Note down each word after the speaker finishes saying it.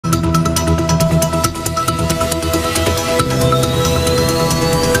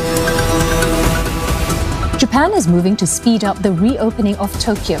Japan is moving to speed up the reopening of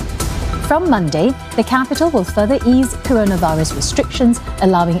Tokyo. From Monday, the capital will further ease coronavirus restrictions,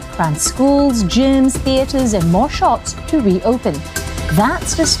 allowing cramped schools, gyms, theatres and more shops to reopen.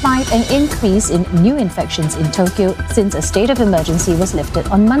 That's despite an increase in new infections in Tokyo since a state of emergency was lifted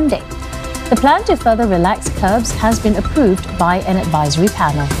on Monday. The plan to further relax curbs has been approved by an advisory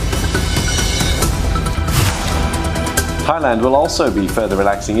panel. Thailand will also be further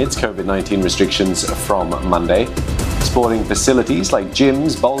relaxing its COVID-19 restrictions from Monday. Sporting facilities like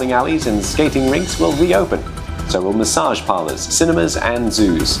gyms, bowling alleys and skating rinks will reopen. So will massage parlours, cinemas and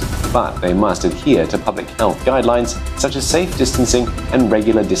zoos. But they must adhere to public health guidelines such as safe distancing and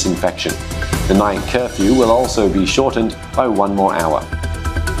regular disinfection. The night curfew will also be shortened by 1 more hour.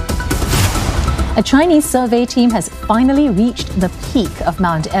 A Chinese survey team has finally reached the peak of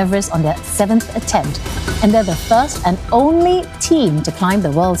Mount Everest on their 7th attempt. And they're the first and only team to climb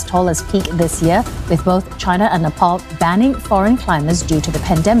the world's tallest peak this year, with both China and Nepal banning foreign climbers due to the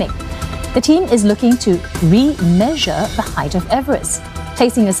pandemic. The team is looking to re-measure the height of Everest.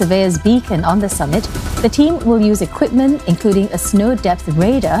 Placing a surveyor's beacon on the summit, the team will use equipment, including a snow depth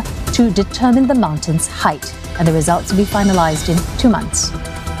radar, to determine the mountain's height. And the results will be finalized in 2 months.